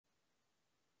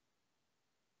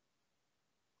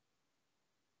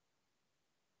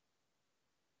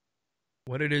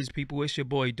What it is, people, it's your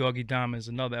boy Doggie Diamonds,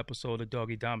 another episode of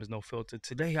Doggie Diamonds No Filter.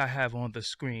 Today I have on the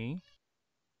screen,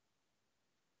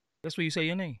 that's where you say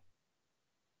your name.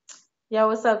 Yo,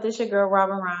 what's up? This your girl,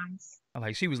 Robin Rhymes.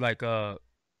 She was like,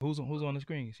 who's on the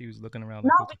screen? She was looking around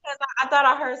No, like, what's because I thought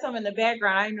I heard something in the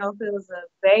background. I didn't know if it was a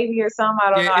baby or something.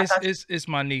 I don't yeah, know. I it's thought it's it's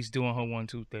my niece doing her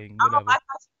 1-2 thing, I whatever. thought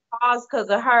you paused because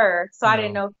of her, so I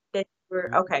didn't No, know that you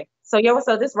were okay. So yo, what's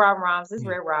up? This Robin Rhymes. This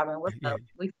yeah, Red Robin. What's yeah. up?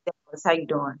 How you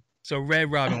doing? So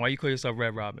Red Robin, why you call yourself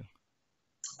Red Robin?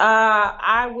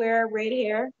 I wear red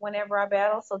hair whenever I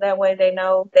battle, so that way they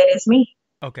know that it's me.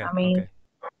 Okay, I mean, okay.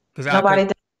 Cause I nobody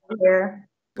cause, does hair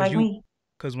cause like you me.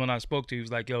 cause when I spoke to you, he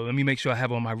was like, yo, let me make sure I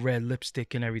have on my red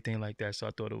lipstick and everything like that. So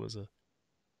I thought it was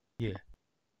yeah.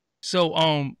 So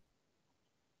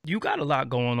you got a lot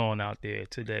going on out there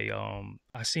today.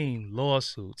 I seen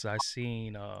lawsuits. I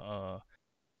seen the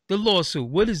lawsuit.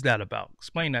 What is that about?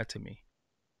 Explain that to me.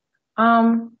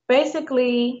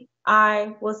 Basically,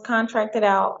 I was contracted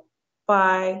out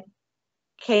by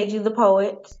KG the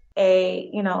Poet,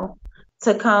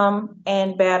 to come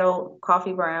and battle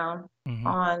Coffee Brown Mm-hmm.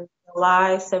 on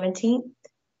July 17th,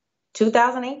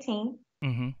 2018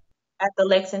 Mm-hmm. at the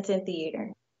Lexington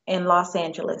Theater in Los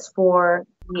Angeles for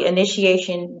the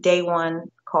initiation day one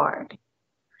card.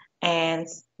 And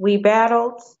we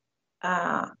battled.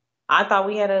 Uh, I thought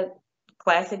we had a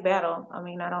classic battle. I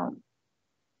mean, I don't,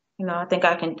 I think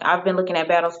I've been looking at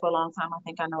battles for a long time. I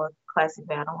think I know a classic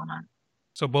battle when I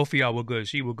So both of y'all were good.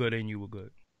 She was good and you were good.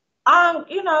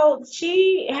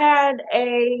 She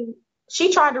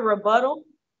she tried to rebuttal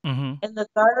Mm-hmm. in the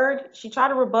third. She tried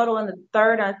to rebuttal in the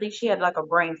third, and I think she had like a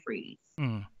brain freeze.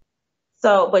 Mm.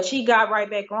 So, but she got right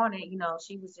back on it.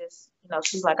 She was just,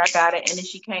 she's like, I got it. And then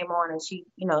she came on and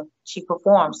she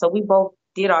performed. So we both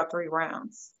did our 3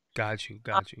 rounds. Got you.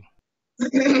 Got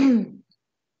you.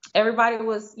 Everybody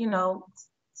was,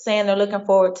 saying they're looking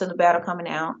forward to the battle coming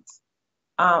out.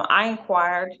 I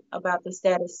inquired about the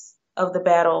status of the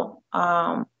battle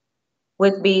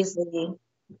with Beasley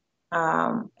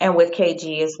and with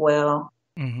KG as well.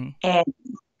 Mm-hmm. And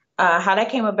how that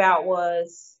came about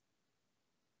was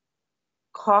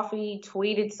Coffee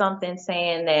tweeted something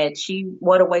saying that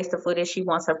what a waste of footage. She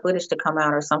wants her footage to come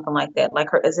out or something like that,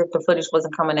 like her as if the footage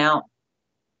wasn't coming out.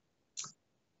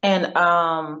 And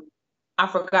I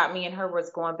forgot me and her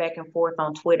was going back and forth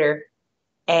on Twitter,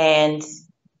 and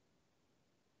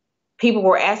people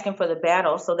were asking for the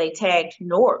battle, so they tagged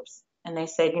Norbs and they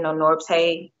said, Norbs,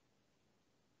 hey,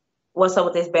 what's up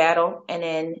with this battle? And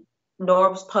then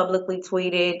Norbs publicly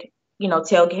tweeted,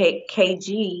 tell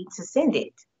KG to send it.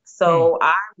 Mm. So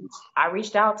I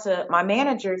reached out to my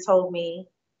manager, told me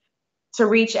to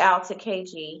reach out to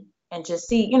KG and just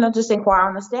see, just inquire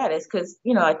on the status. Cause,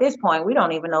 at this point, we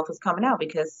don't even know if it's coming out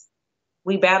because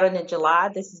we battled in July.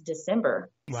 This is December.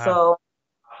 Wow.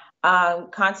 So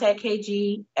contact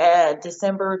KG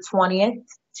December 20th,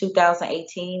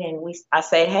 2018. And I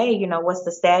said, hey, what's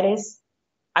the status?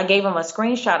 I gave him a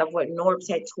screenshot of what Norbs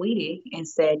had tweeted and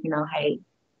said, hey,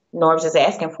 Norbs is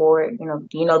asking for it. Do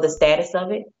you know the status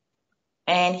of it?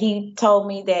 And he told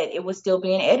me that it was still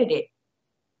being edited.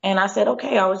 And I said,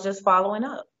 okay, I was just following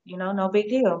up, no big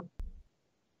deal.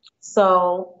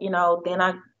 So,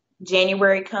 then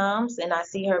January comes and I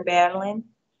see her battling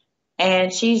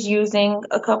and she's using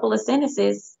a couple of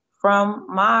sentences from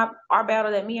our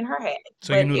battle that me and her had.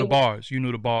 So you But knew the bars. You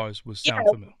knew the bars would yeah, sound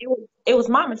familiar. it was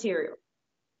my material.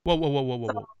 Whoa, whoa, whoa, whoa, whoa,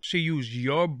 So, whoa. She used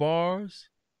your bars.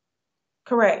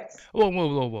 correct. Whoa,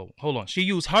 whoa, whoa, whoa. Hold on. She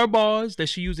used her bars that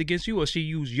she used against you, or she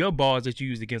used your bars that you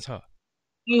used against her?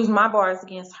 Use my bars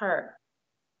against her.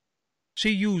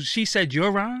 She said your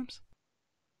rhymes?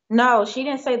 No, she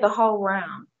didn't say the whole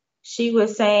round. She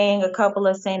was saying a couple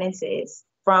of sentences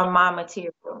from my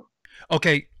material.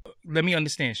 Okay, let me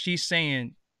understand. She's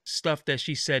saying stuff that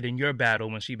she said in your battle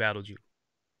when she battled you.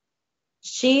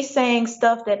 She's saying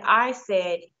stuff that I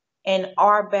said in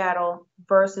our battle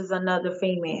versus another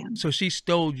female. So she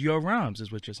stole your rhymes,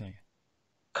 is what you're saying.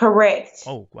 Correct.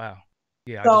 Oh, wow.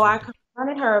 Yeah, I So just I read that.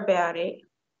 confronted her about it.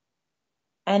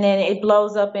 And then it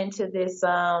blows up into this,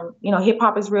 Hip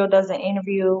Hop is Real does an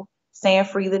interview saying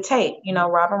free the tape.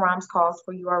 Robin Rhymes calls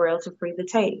for URL to free the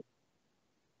tape.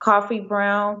 Coffee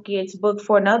Brown gets booked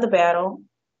for another battle.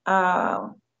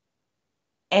 And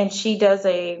she does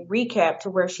a recap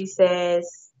to where she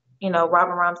says,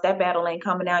 Robin Rhymes, that battle ain't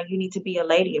coming out. You need to be a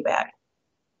lady about it.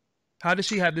 How does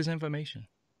she have this information?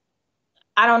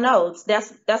 I don't know.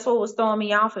 That's what was throwing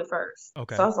me off at first. So I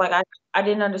Okay. was like, I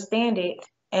didn't understand it.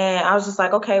 And I was just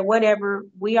like, okay, whatever.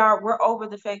 We're over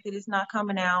the fact that it's not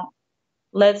coming out.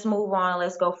 Let's move on.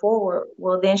 Let's go forward.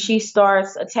 Well, then she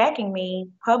starts attacking me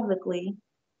publicly,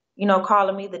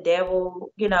 calling me the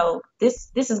devil.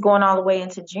 This is going all the way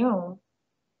into June.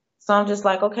 So I'm just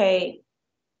like, okay,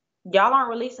 y'all aren't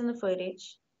releasing the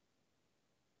footage.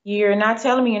 You're not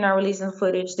telling me you're not releasing the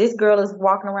footage. This girl is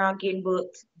walking around getting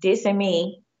booked, dissing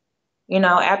me.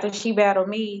 After she battled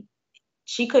me,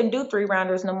 she couldn't do 3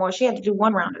 rounders no more. She had to do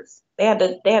 1 rounders. They had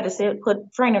to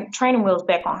put training wheels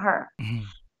back on her. Mhm.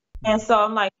 And so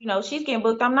I'm like, she's getting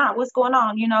booked. I'm not. What's going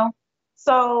on?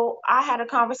 So I had a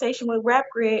conversation with Rap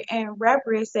Grid, and Rap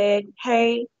Grid said,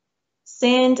 hey,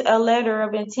 send a letter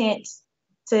of intent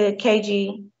to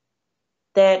KG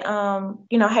that,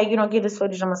 hey, you don't get this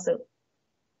footage, I'm gonna sue.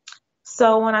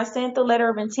 So when I sent the letter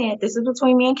of intent, this is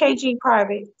between me and KG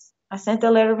private. I sent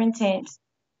the letter of intent,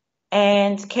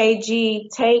 and KG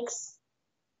takes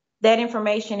that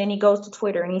information and he goes to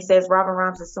Twitter and he says Robin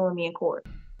Rhymes is suing me in court.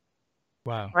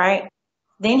 Wow. Right?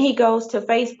 Then he goes to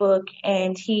Facebook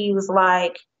and he was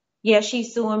like, yeah,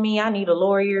 she's suing me. I need a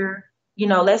lawyer.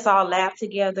 Let's all laugh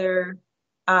together.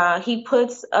 He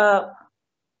puts up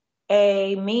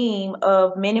a meme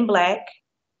of Men in Black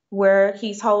where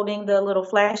he's holding the little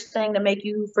flash thing to make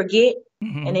you forget,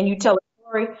 and then you tell a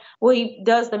story. Well, he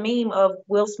does the meme of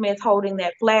Will Smith holding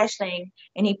that flash thing,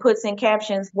 and he puts in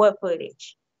captions, what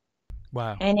footage?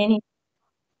 Wow. And then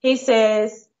he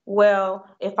says, well,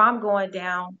 if I'm going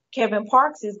down, Kevin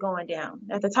Parks is going down.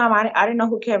 At the time, I didn't know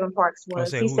who Kevin Parks I'll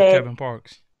was. say, He who's said, Kevin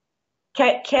Parks?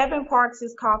 Kevin Parks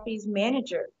is Coffee's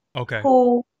manager, Okay.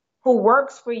 who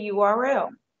works for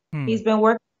URL. He's been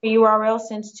working for URL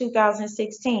since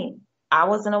 2016. I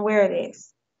wasn't aware of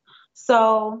this.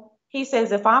 So he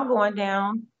says, if I'm going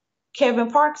down, Kevin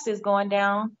Parks is going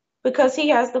down because he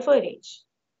has the footage.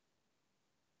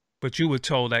 But you were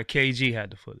told that KG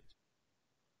had the footage.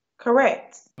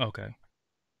 Correct. Okay.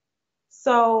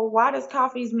 So why does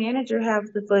Coffee's manager have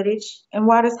the footage, and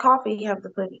why does Coffee have the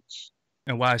footage?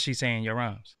 And why is she saying your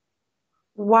rhymes?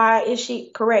 Why is she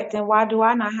correct, and why do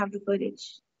I not have the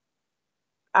footage?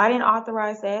 I didn't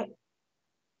authorize that.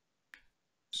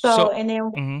 So and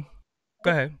then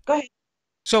Go ahead. Go ahead.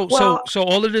 So Well,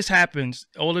 all of this happens.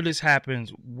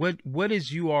 What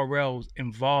is URL's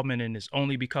involvement in this?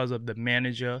 Only because of the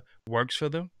manager works for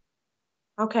them?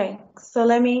 okay. So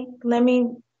let me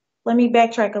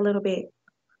backtrack a little bit.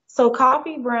 So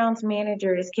Coffee Brown's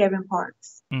manager is Kevin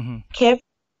Parks. Kevin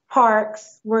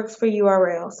Parks works for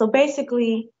URL. So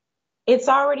basically, it's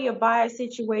already a biased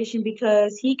situation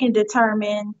because he can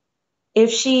determine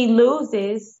if she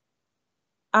loses,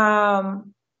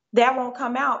 that won't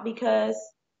come out because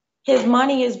his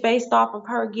money is based off of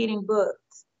her getting booked.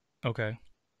 Okay.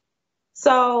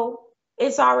 So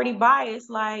it's already biased.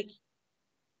 Like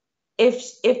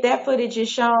if that footage is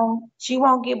shown, she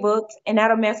won't get booked, and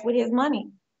that'll mess with his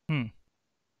money.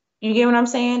 You get what I'm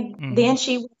saying? Then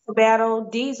she went to battle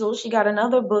Diesel. She got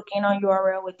another booking on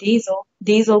URL with Diesel.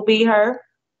 Diesel beat her.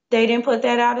 They didn't put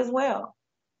that out as well.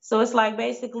 So it's like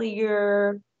basically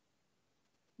you're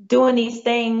doing these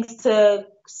things to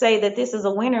say that this is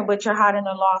a winner, but you're hiding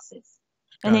the losses.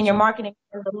 And then you're marketing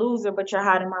as a loser, but you're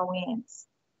hiding my wins.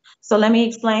 So let me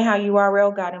explain how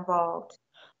URL got involved.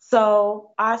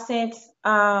 So I sent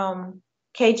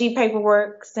KG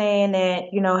paperwork saying that,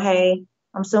 hey,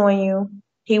 I'm suing you.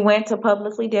 He went to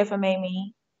publicly defamate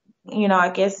me. I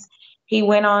guess he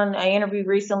went on an interview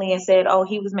recently and said, oh,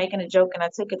 he was making a joke and I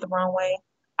took it the wrong way.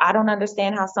 I don't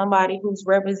understand how somebody who's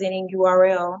representing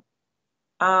URL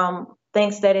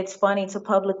thinks that it's funny to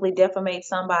publicly defamate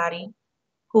somebody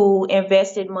who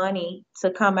invested money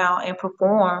to come out and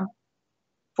perform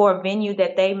for a venue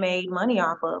that they made money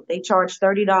off of. They charged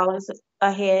 $30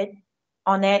 a head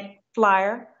on that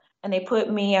flyer, and they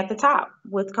put me at the top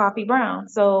with Coffee Brown.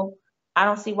 So I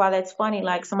don't see why that's funny.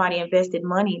 Like somebody invested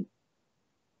money,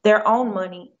 their own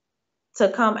money, to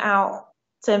come out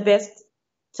to invest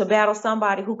to battle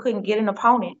somebody who couldn't get an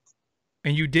opponent.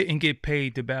 And you didn't get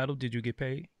paid to battle? Did you get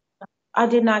paid? I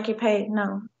did not get paid.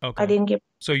 No. Okay. I didn't get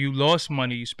paid. So you lost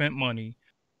money, you spent money,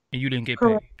 and you didn't get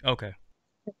Correct. paid. Okay.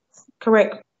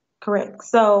 Correct.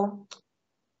 So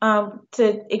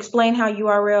to explain how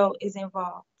URL is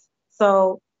involved.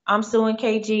 So I'm suing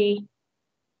KG.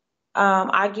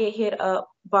 I get hit up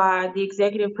by the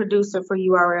executive producer for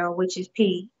URL, which is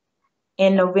P,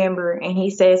 in November, and he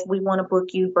says we want to book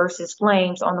you versus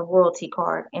Flames on the royalty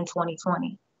card in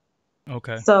 2020.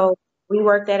 Okay. So we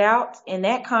worked that out in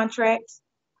that contract.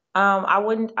 I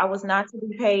was not to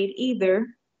be paid either,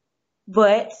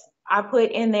 but I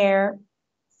put in there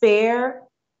fair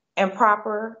and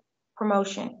proper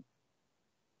promotion.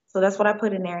 So that's what I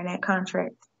put in there in that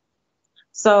contract.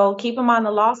 So keep in mind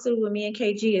the lawsuit with me and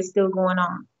KG is still going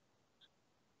on.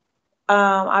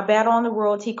 I battle on the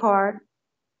royalty card.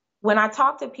 When I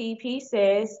talk to P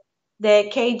says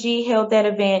that KG held that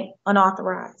event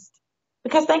unauthorized.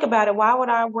 Because think about it, why would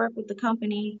I work with the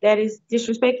company that is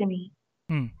disrespecting me?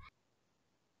 Hmm.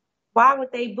 Why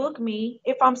would they book me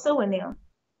if I'm suing them?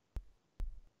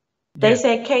 They Yeah.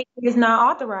 said KG is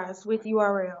not authorized with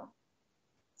URL.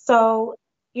 So,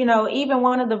 even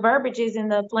one of the verbiages in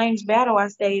the Flames battle, I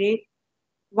stated,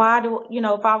 why do,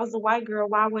 if I was a white girl,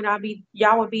 why would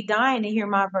y'all would be dying to hear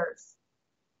my verse?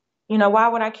 Why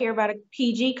would I care about a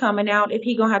PG coming out if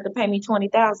he gonna have to pay me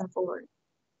 20,000 for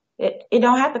it? It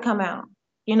don't have to come out,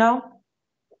 you know?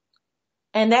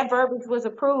 And that verbiage was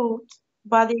approved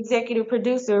by the executive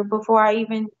producer before I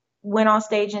even went on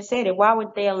stage and said it. Why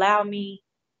would they allow me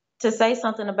to say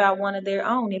something about one of their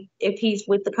own if he's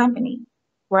with the company,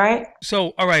 right?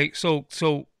 So, all right. So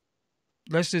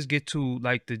let's just get to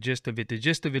like the gist of it. The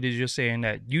gist of it is you're saying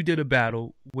that you did a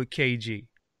battle with KG.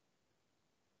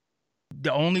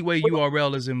 The only way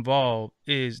URL is involved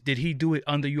is, did he do it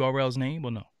under URL's name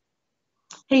or no?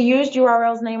 He used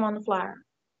URL's name on the flyer.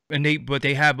 And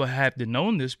they have to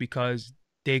known this because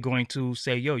they're going to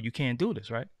say, yo, you can't do this,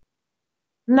 right?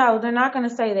 No, they're not going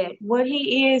to say that. What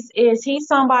he is he's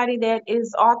somebody that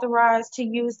is authorized to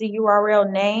use the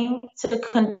URL name to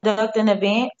conduct an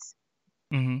event,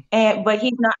 but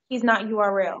he's not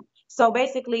URL. So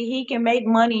basically, he can make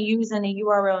money using the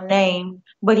URL name,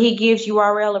 but he gives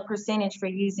URL a percentage for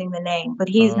using the name, but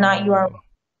he's not URL.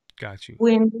 Got you.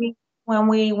 When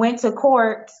we went to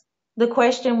court, the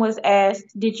question was asked,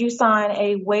 did you sign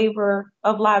a waiver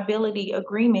of liability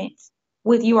agreement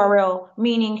with URL,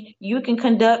 meaning you can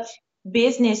conduct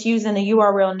business using the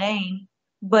URL name,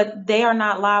 but they are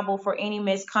not liable for any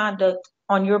misconduct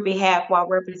on your behalf while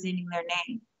representing their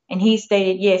name. And he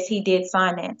stated, yes, he did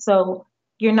sign that. So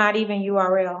you're not even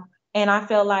URL. And I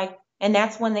felt like, and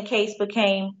that's when the case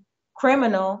became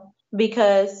criminal,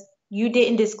 because you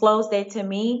didn't disclose that to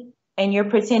me and you're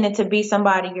pretending to be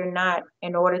somebody you're not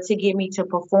in order to get me to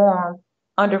perform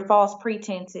under false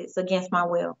pretenses against my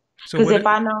will. Because if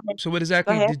I know that, so what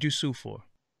exactly did you sue for?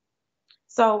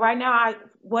 So right now,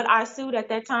 what I sued at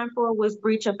that time for was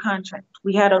breach of contract.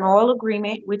 We had an oral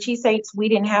agreement, which he states we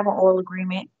didn't have an oral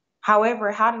agreement.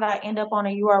 However, how did I end up on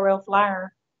a URL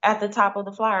flyer at the top of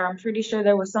the flyer? I'm pretty sure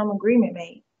there was some agreement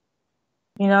made.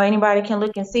 Anybody can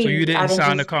look and see. So you didn't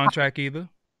sign a contract either?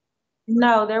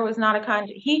 No, there was not a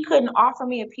contract. He couldn't offer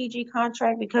me a PG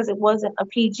contract because it wasn't a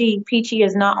PG. PG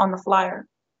is not on the flyer.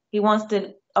 He wants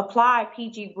to apply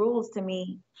PG rules to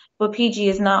me, but PG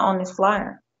is not on this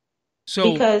flyer.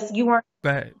 So because you weren't. Go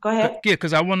ahead. Go ahead. Yeah,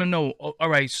 because I want to know. All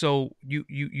right, so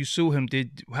you sue him.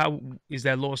 How is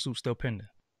that lawsuit still pending?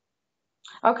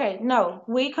 Okay, no,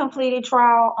 we completed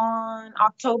trial on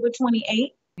October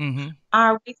 28th.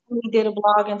 I recently did a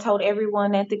blog and told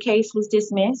everyone that the case was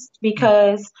dismissed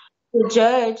because the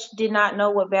judge did not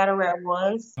know what battle rap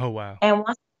was. Oh wow! And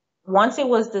once it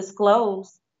was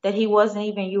disclosed that he wasn't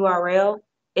even URL,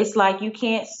 it's like you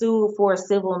can't sue for a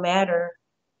civil matter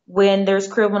when there's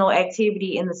criminal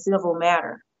activity in the civil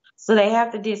matter. So they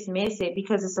have to dismiss it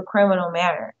because it's a criminal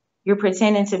matter. You're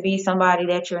pretending to be somebody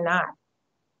that you're not.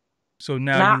 So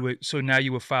now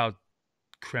you would file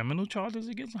criminal charges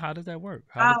against him? How does that work?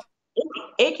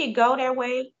 It could go that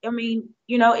way. I mean,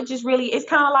 it just really, it's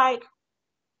kind of like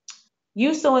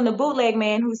you suing the bootleg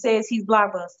man who says he's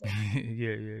Blockbuster.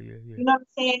 Yeah. You know what I'm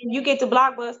saying? You get to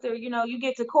Blockbuster, you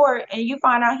get to court and you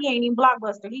find out he ain't even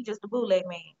Blockbuster. He's just a bootleg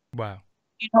man. Wow.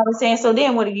 You know what I'm saying? So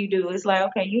then what do? It's like,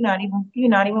 okay, you're not even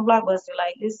Blockbuster.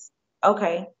 Like this,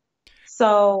 okay.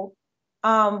 So,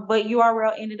 but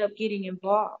URL ended up getting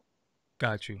involved.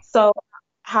 Got you. So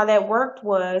how that worked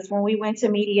was when we went to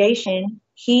mediation,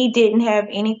 he didn't have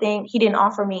anything. He didn't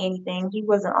offer me anything. He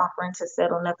wasn't offering to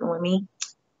settle nothing with me.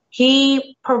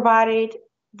 He provided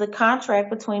the contract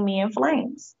between me and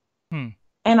Flames. And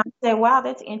I said, wow,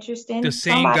 that's interesting. The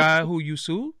same guy who you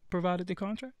sued provided the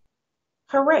contract?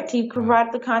 Correct. He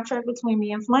provided the contract between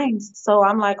me and Flames. So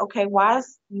I'm like, okay, why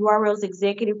is URL's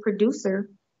executive producer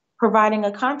providing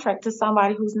a contract to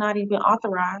somebody who's not even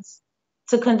authorized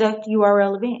to conduct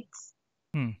URL events?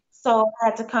 So I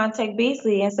had to contact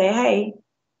Beasley and say, hey,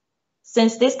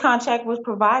 since this contract was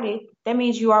provided, that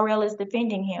means URL is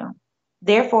defending him.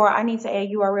 Therefore, I need to add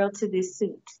URL to this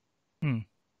suit.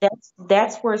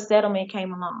 That's where settlement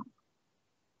came along.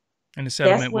 And the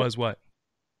settlement was what?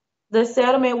 The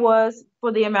settlement was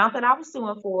for the amount that I was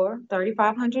suing for,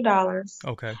 $3,500.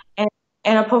 Okay. And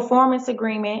a performance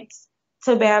agreement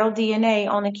to battle DNA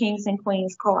on the Kings and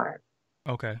Queens card.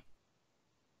 Okay.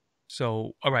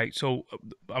 So, all right. So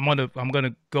I'm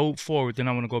gonna go forward, then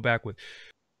I'm gonna go backward.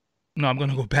 No, I'm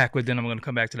gonna go backward, then I'm gonna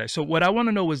come back to that. So what I want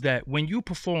to know is that when you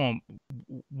perform,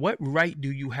 what right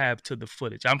do you have to the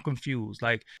footage? I'm confused.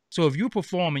 Like, so if you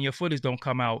perform and your footage don't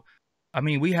come out, I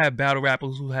mean, we have battle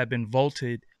rappers who have been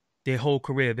vaulted their whole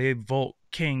career. They vault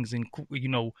kings, and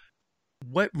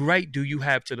what right do you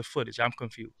have to the footage? I'm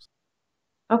confused.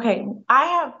 Okay, I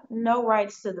have no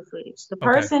rights to the footage. The Okay.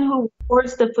 person who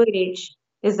records the footage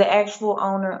is the actual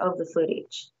owner of the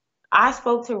footage. I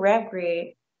spoke to Rap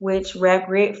Grid, which Rap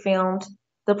Grid filmed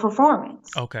the performance.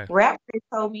 Okay. Rap Grid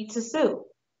told me to sue.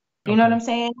 You know what Okay. I'm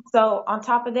saying? So on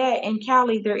top of that, in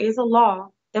Cali, there is a law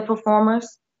that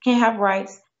performers can have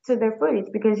rights to their footage,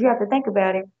 because you have to think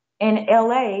about it. In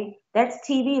LA, that's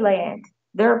TV land.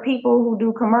 There are people who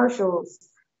do commercials,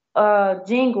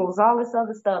 jingles, all this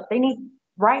other stuff. They need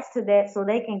rights to that so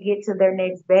they can get to their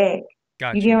next bag. You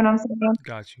Got get you. what I'm saying?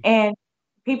 Got you. And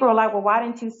people are like, well, why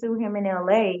didn't you sue him in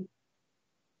LA?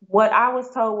 What I was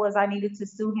told was I needed to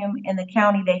sue him in the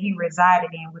county that he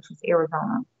resided in, which was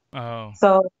Arizona. Oh,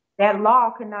 So that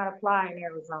law could not apply in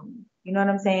Arizona. You know what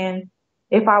I'm saying?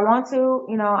 If I want to,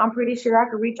 I'm pretty sure I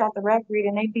could reach out to Rap Grid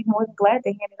and they'd be more than glad to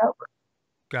hand it over.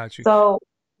 got you. So,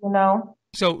 you know,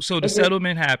 So the it just,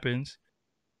 settlement happens,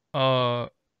 uh,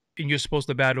 and you're supposed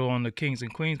to battle on the Kings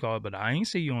and Queens card, but I ain't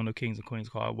see you on the Kings and Queens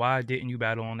card. Why didn't you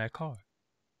battle on that card?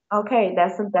 okay,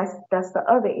 that's the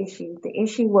other issue. The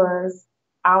issue was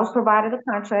I was provided a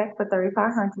contract for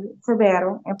 3,500 to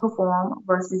battle and perform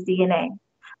versus DNA.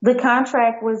 The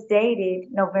contract was dated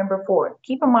November 4th.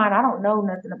 Keep in mind, I don't know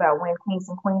nothing about when Kings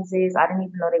and Queens is. I didn't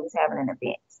even know they was having an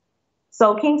event.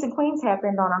 So Kings and Queens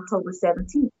happened on October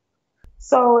 17th.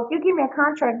 So if you give me a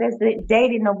contract that's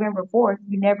dated November 4th,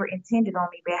 you never intended on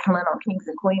me battling on Kings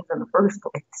and Queens in the first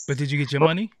But place. did you get your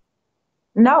money?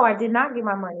 No, I did not get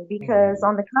my money, because Ooh.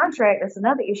 on the contract, that's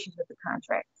another issue with the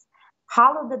contracts.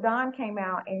 Hollow the Don came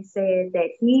out and said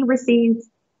that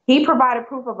he provided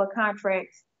proof of a contract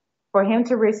for him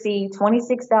to receive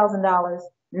 $26,000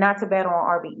 not to battle on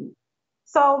RBE.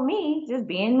 So me, just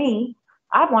being me,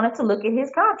 I wanted to look at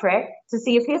his contract to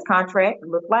see if his contract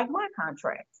looked like my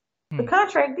contract. The Hmm.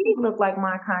 contract did look like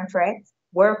my contract,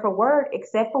 word for word,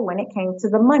 except for when it came to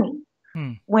the money.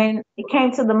 Hmm. When it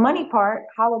came to the money part,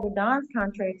 Hollow the Don's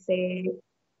contract said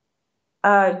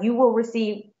you will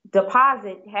receive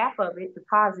half of it,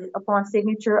 deposit upon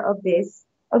signature of this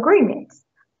agreement.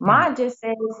 Hmm. Mine just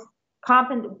says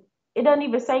it doesn't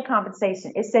even say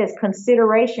compensation. It says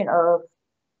consideration of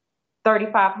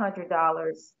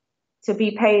 $3,500 to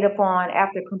be paid upon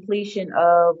after completion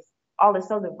of all this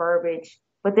other verbiage.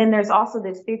 But then there's also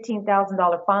this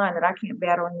 $15,000 fine that I can't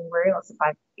battle anywhere else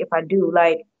if I do.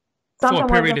 Like For a something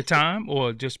period wasn't of time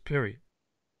or just period?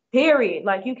 period.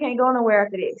 Like you can't go nowhere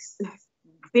after this.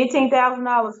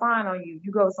 $15,000 fine on you.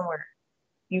 You go somewhere.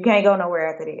 You can't go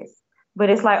nowhere after this. But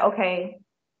it's like, okay,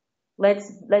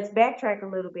 let's backtrack a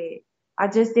little bit. I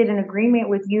just did an agreement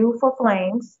with you for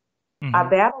Flames. I Mm-hmm.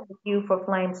 battled with you for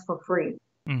Flames for free.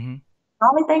 Mm-hmm. The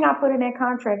only thing I put in that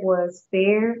contract was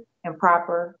fair and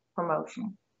proper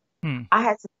promotion. Hmm. I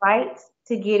had to fight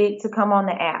to get it to come on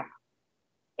the app.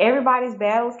 Everybody's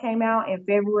battles came out in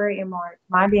February and March.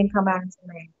 Mine didn't come out until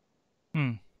May.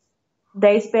 Hmm.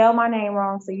 They spelled my name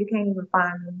wrong, so you can't even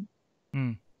find me.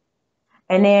 Hmm.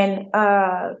 And then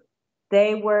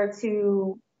they were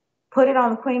to put it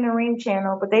on the Queen of the Ring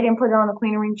channel, but they didn't put it on the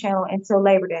Queen of the Ring channel until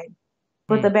Labor Day.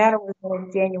 But Hmm. the battle was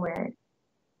in January.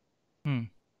 Hmm.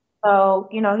 So,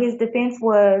 his defense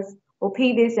was, well,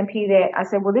 P this and P that. I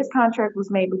said, well, this contract was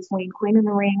made between Queen of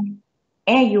the Ring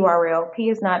and URL. P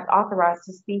is not authorized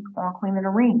to speak on Queen of the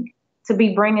Ring, to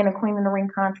be bringing a Queen of the Ring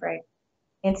contract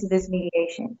into this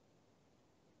mediation.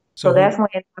 So So who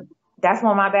that's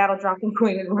when my battle dropped in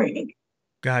Queen of the Ring.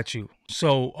 got you?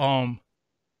 So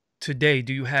today,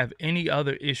 do you have any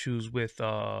other issues with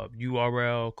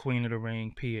URL, Queen of the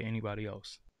Ring, P, or anybody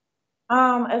else?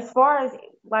 As far as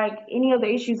like any other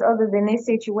issues other than this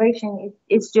situation,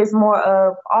 it's just more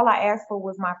of all I asked for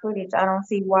was my footage. I don't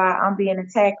see why I'm being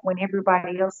attacked when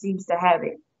everybody else seems to have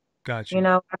it. Got You you.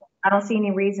 know, I don't see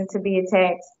any reason to be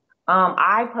attacked.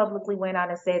 I publicly went out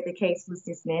and said the case was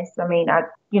dismissed. I mean,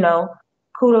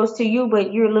 kudos to you,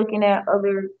 but you're looking at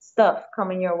other stuff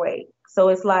coming your way. So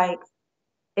it's like,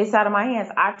 it's out of my hands.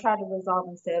 I tried to resolve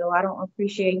and settle. I don't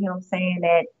appreciate him saying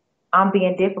that I'm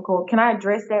being difficult. Can I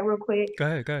address that real quick? Go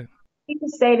ahead. Go ahead. People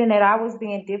stating that I was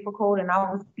being difficult and I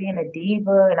was being a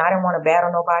diva and I didn't want to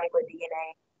battle nobody but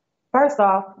DNA. First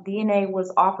off, DNA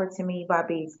was offered to me by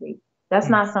Beasley. That's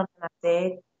Hmm. not something I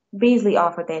said. Beasley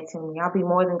offered that to me. I'll be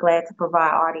more than glad to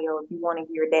provide audio if you want to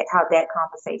hear that, how that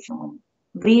conversation went.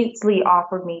 Beasley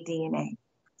offered me DNA.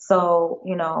 So,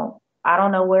 I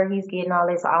don't know where he's getting all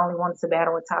this. I only wanted to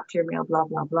battle with top tier male, blah,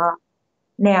 blah, blah.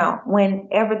 Now,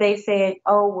 whenever they said,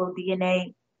 oh, well,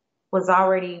 DNA was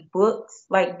already booked.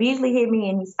 Like Beasley hit me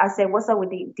and I said, "What's up with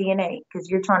the DNA? Because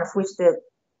you're trying to switch the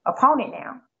opponent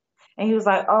now." And he was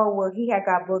like, "Oh, well, he had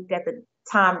got booked at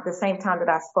the same time that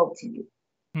I spoke to you,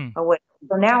 Hmm. or what?"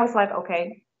 So now it's like,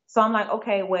 okay. So I'm like,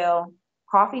 okay, well,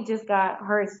 Coffee just got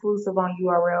her exclusive on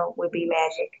URL with B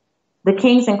Magic. The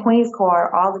Kings and Queens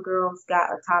card, all the girls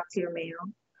got a top tier meal.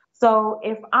 So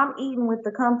if I'm eating with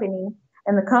the company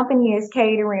and the company is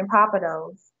catering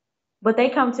Papados, but they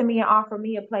come to me and offer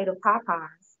me a plate of Popeyes,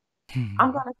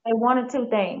 I'm gonna say one or two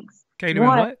things. Catering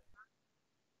One, what?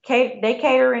 they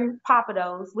catering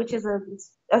Papados, which is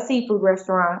a seafood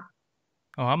restaurant.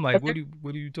 Oh, I'm like, If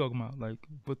what are you talking about? Like,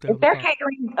 what the if hell is they're pop?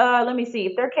 catering, let me see,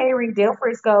 if they're catering Del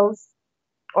Frisco's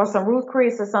or some Ruth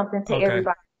Chris or something to Okay,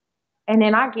 everybody, and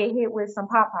then I get hit with some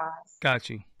Popeyes, got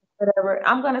you, whatever,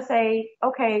 I'm gonna say,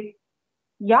 okay,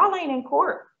 y'all ain't in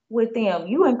court with them.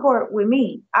 You in court with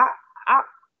me. I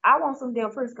I want some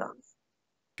Del Frisco's.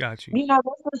 got you, You know,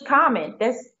 that's what's common.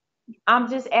 That's I'm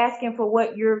just asking for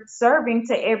what you're serving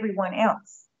to everyone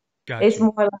else. got It's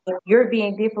you. more like you're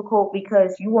being difficult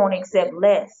because you won't accept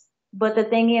less. But the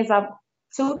thing is, I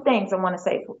two things I want to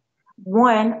say.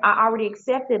 One, I already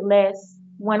accepted less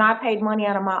when I paid money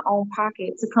out of my own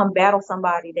pocket to come battle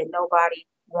somebody that nobody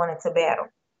wanted to battle.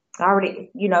 I already,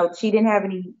 she didn't have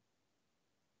any,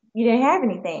 you didn't have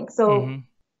anything. So Mm-hmm.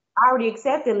 I already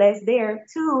accepted less there.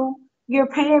 Two, you're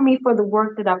paying me for the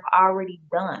work that I've already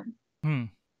done. Hmm.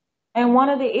 And one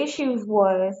of the issues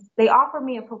was they offered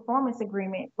me a performance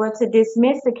agreement, but to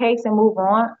dismiss the case and move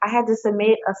on, I had to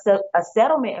submit a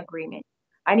settlement agreement.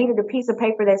 I needed a piece of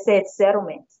paper that said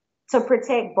settlement to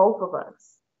protect both of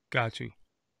us. Got you.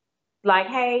 Like,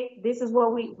 hey, this is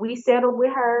what we settled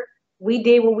with her. We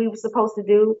did what we were supposed to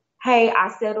do. Hey, I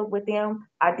settled with them.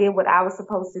 I did what I was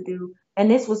supposed to do. And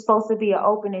this was supposed to be an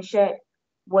open and shut,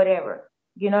 whatever.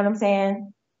 You know what I'm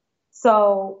saying?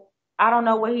 So I don't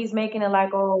know what he's making it like,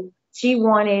 oh, she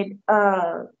wanted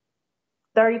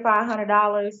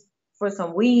 $3,500 for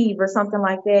some weave or something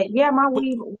like that. Yeah, my Who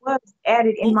weave was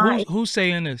added in who my who's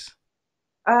saying this?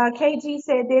 KG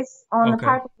said this on the Okay.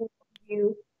 Piper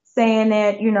review, saying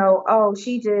that, oh,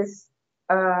 she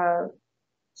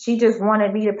just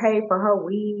wanted me to pay for her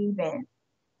weave and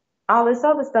all this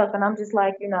other stuff. And I'm just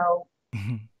like,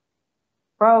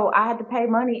 bro, I had to pay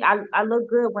money. I look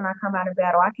good when I come out of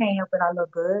battle. I can't help it. I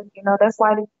look good. That's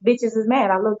why the bitches is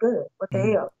mad. I look good. What the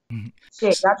hell?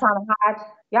 Shit, y'all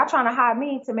trying to hide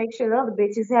me to make sure the other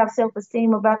bitches have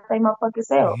self-esteem about their motherfucking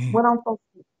selves. What I'm supposed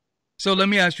to do? So let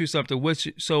me ask you something.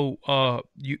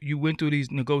 You went through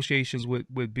these negotiations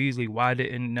with Beasley. Why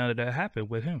didn't none of that happen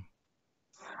with him?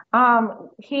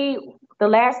 The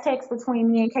last text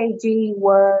between me and KG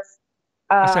was,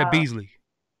 I said uh, Beasley.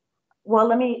 well,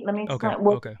 let me Okay. explain.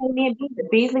 Well, Okay. between me and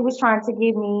Beasley was trying to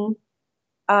give me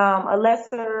a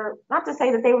lesser, not to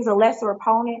say that they was a lesser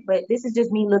opponent, but this is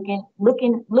just me look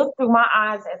through my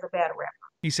eyes as a battle rapper.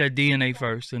 He said DNA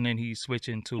first, and then he's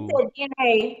switching He to said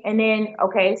DNA, and then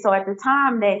okay, so at the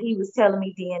time that he was telling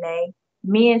me DNA,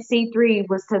 me and C3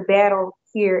 was to battle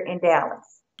here in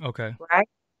Dallas, okay. right?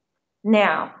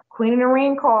 Now, Queen of the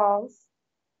Ring calls.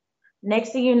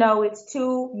 Next thing you know, it's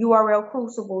two URL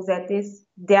crucibles at this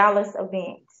Dallas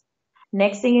event.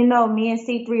 Next thing you know, me and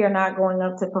C3 are not going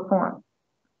up to perform.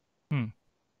 Hmm.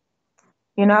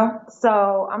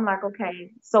 So I'm like,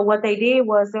 okay. So what they did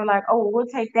was they're like, oh, we'll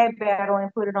take that battle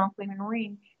and put it on Queen in the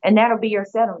Ring, and that'll be your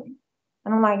settlement.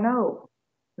 And I'm like, no,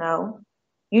 no.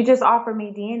 You just offer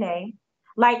me DNA.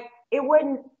 Like it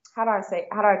wouldn't, how do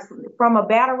I explain it? From a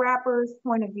battle rapper's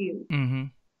point of view, Mm-hmm.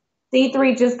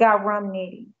 C3 just got rum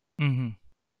nitty. Mm-hmm.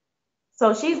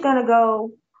 So she's gonna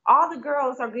go, all the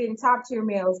girls are getting top tier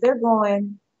males. They're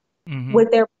going Mm-hmm. with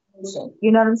their promotion.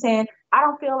 You know what I'm saying? I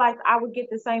don't feel like I would get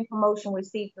the same promotion with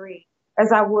C3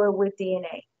 as I would with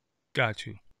DNA. Got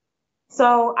you.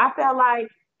 So I felt like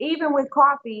even with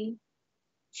Coffee,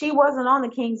 she wasn't on the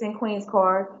Kings and Queens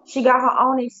card. She got her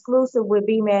own exclusive with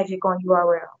B Magic on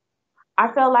URL.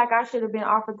 I felt like I should have been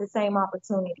offered the same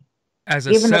opportunity. As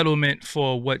a Given the settlement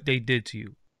for what they did to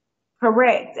you.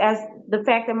 correct, as the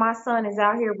fact that my son is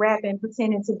out here rapping,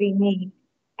 pretending to be me.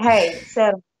 Hey,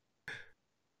 settle.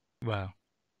 Wow.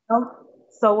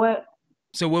 So what?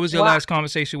 So what was your Why? last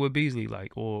conversation with Beasley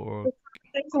like? Or The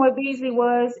conversation with Beasley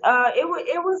was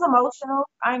it was emotional.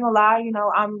 I ain't gonna lie,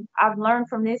 I've learned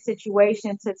from this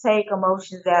situation to take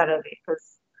emotions out of it because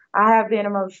I have been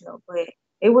emotional, but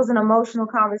it was an emotional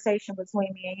conversation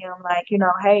between me and him. Like,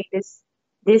 hey,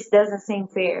 this doesn't seem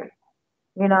fair,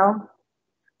 you know.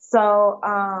 So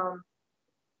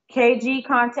KG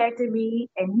contacted me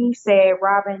and he said,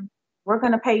 Robin, we're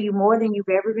gonna pay you more than you've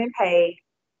ever been paid.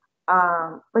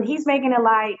 But he's making it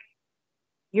like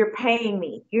You're paying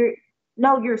me.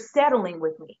 You're settling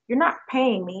with me. You're not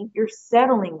paying me. You're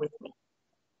settling with me.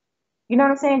 You know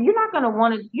what I'm saying?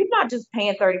 You're not just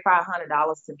paying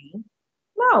 $3,500 to me.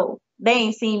 No, they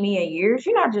ain't seen me in years.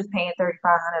 You're not just paying $3,500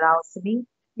 to me.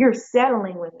 You're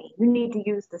settling with me. You need to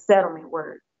use the settlement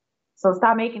word. So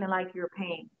stop making it like you're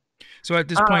paying. So at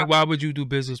this Um, point, why would you do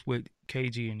business with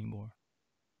KG anymore?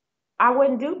 I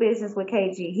wouldn't do business with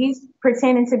KG. He's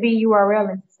pretending to be URL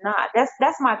and he's not.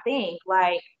 That's my thing.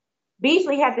 Like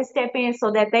Beasley had to step in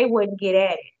so that they wouldn't get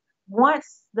at it.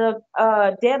 Once the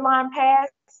deadline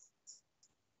passed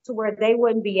to where they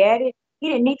wouldn't be at it, he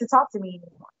didn't need to talk to me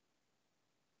anymore.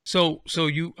 So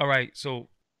you all right? So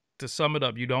to sum it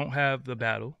up, you don't have the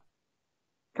battle.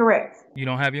 Correct. You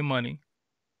don't have your money.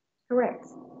 Correct.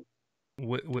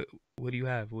 What do you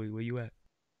have? Where you at?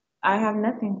 I have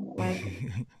nothing. Like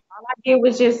all I did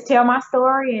was just tell my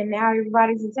story, and now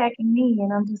everybody's attacking me,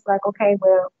 and I'm just like, okay,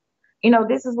 well,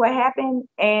 this is what happened,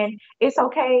 and it's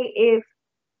okay if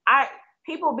I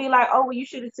people be like, oh, well, you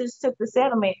should have just took the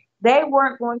settlement. They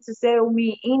weren't going to settle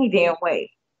me any damn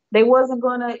way. They wasn't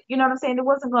gonna, you know what I'm saying? They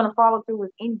wasn't gonna follow through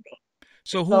with anything.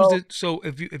 So who's So the so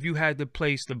if you had to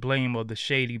place the blame of the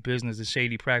shady business, the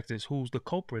shady practice, who's the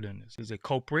culprit in this? Is it it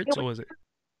culprits would or is it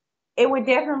it would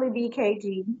definitely be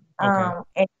KG,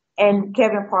 okay? and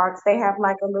Kevin Parks. They have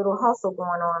like a little hustle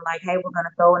going on. Like, hey, we're gonna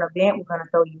throw an event. We're gonna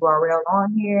throw URL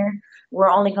on here. We're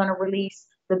only gonna release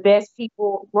the best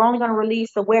people. We're only gonna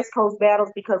release the West Coast battles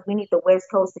because we need the West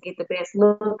Coast to get the best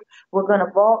look. We're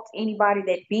gonna vault anybody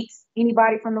that beats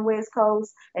anybody from the West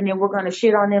Coast, and then we're gonna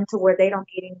shit on them to where they don't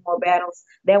get any more battles.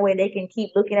 That way, they can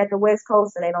keep looking at the West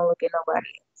Coast and they don't look at nobody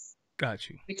else. Got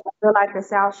you. Because I feel like the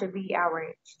South should be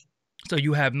outraged. So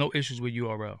you have no issues with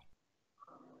URL.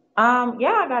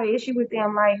 Yeah, I got an issue with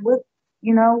them. Like,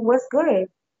 what's good?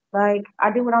 Like,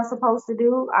 I do what I'm supposed to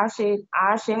do. I should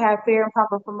have fair and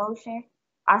proper promotion.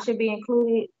 I should be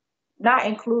included, not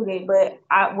included, but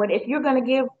if you're gonna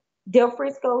give Del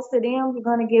Frisco's to them, you're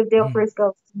gonna give Del Mhm.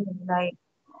 Frisco's to me. Like,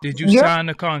 Did you you're sign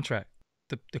the contract?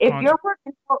 The if you're contract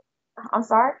working for, I'm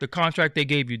sorry, the contract they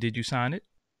gave you, did you sign it?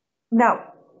 no,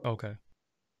 Okay.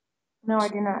 no, I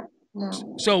did not. No.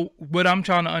 So what I'm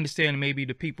trying to understand, maybe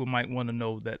the people might want to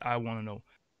know that I want to know,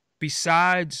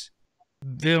 besides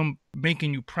them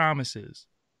making you promises,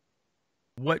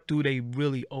 what do they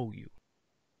really owe you?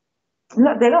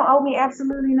 No, they don't owe me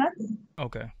absolutely nothing.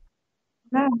 Okay.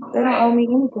 No, they don't owe me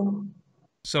anything.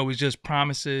 So it's just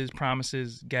promises,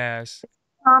 gas.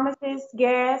 Promises,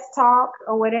 gas, talk,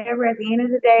 or whatever. At the end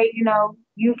of the day,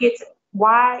 you get to,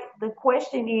 why the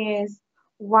question is,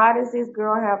 why does this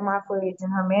girl have my footage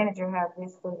and her manager have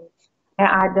this footage and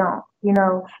I don't,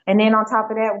 and then on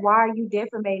top of that, why are you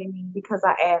defamating me because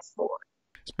I asked for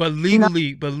But it?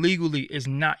 legally it's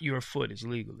not your footage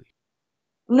legally.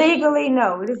 Legally,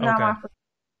 no, it is not my Okay. footage.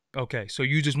 Okay, so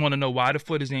you just want to know why the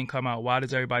footage didn't come out. Why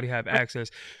does everybody have access?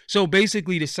 So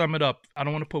basically, to sum it up, I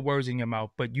don't want to put words in your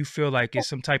mouth, but you feel like it's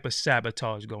some type of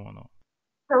sabotage going on.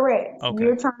 Correct. Okay,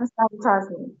 You're trying to sabotage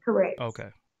me. Correct. okay,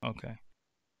 okay.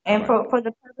 All And right. for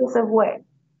the purpose of what?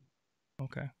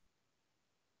 Okay.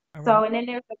 All So, right. and then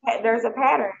there's a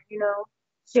pattern,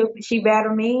 she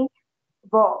battled me,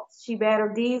 vault. She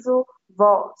battled Diesel,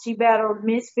 vault. She battled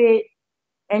Misfit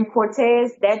and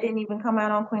Cortez. That didn't even come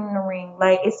out on Queen in the Ring.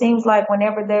 Like, it seems like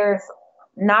whenever there's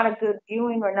not a good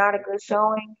viewing or not a good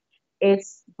showing,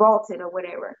 it's vaulted or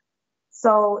whatever.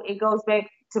 So it goes back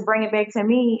to bring it back to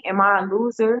me. Am I a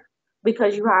loser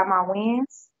because you hide my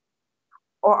wins?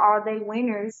 Or are they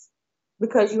winners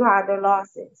because you hide their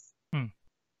losses? Hmm.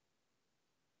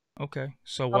 Okay.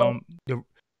 So So the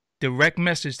direct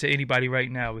message to anybody right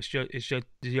now is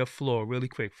your floor, really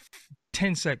quick.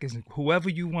 10 seconds. Whoever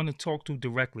you want to talk to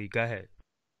directly, go ahead.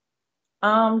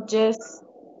 just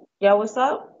yo, what's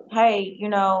up? Hey,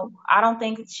 I don't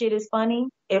think shit is funny.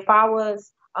 If I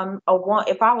was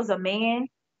if I was a man,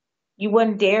 you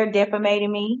wouldn't dare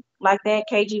defamating me like that.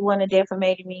 KG wouldn't have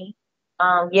defamated me.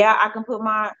 Yeah, I can put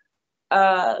my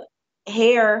uh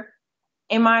hair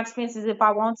in my expenses if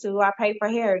I want to. I pay for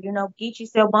hair. Geechee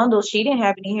sell bundles. She didn't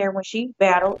have any hair when she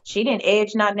battled. She didn't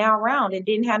edge not now round and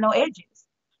didn't have no edges.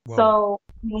 Whoa. So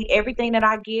everything that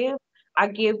I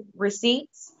give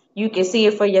receipts. You can see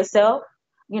it for yourself.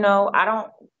 I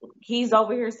don't. He's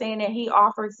over here saying that he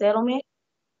offered settlement.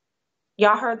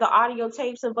 Y'all heard the audio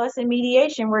tapes of us in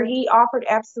mediation where he offered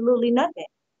absolutely nothing.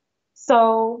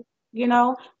 So,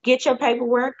 get your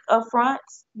paperwork up front.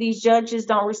 These judges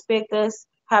don't respect us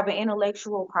having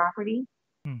intellectual property.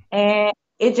 Hmm. And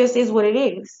it just is what it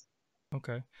is.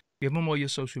 Okay. Give them all your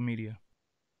social media.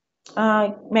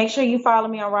 Make sure you follow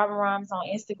me on Robin Rhymes on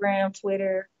Instagram,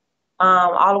 Twitter,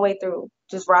 all the way through.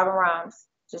 Just Robin Rhymes.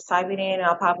 Just type it in and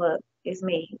I'll pop up. It's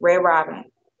me, Red Robin.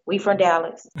 We from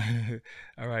Dallas.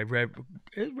 All right,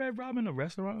 is Red Robin a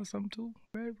restaurant or something too?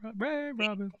 Red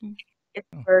Robin. It's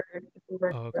a Oh, burger. It's a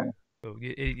oh, okay. restaurant. So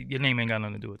your name ain't got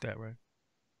nothing to do with that, right?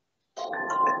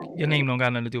 Your name don't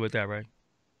got nothing to do with that, right?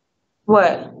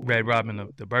 What? Red Robin,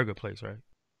 the burger place, right?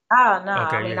 Oh no,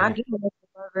 I Okay, mean yeah, I yeah. give it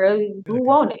a burger. Who Okay,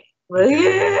 want it? okay,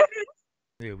 yeah, yeah.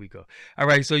 There we go. All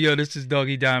right, so yo, this is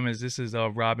Doggie Diamonds. This is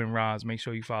Robin Rhymes. Make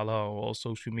sure you follow her on all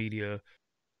social media.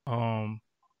 On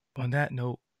that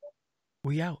note,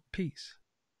 we out. Peace.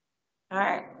 All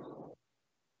right.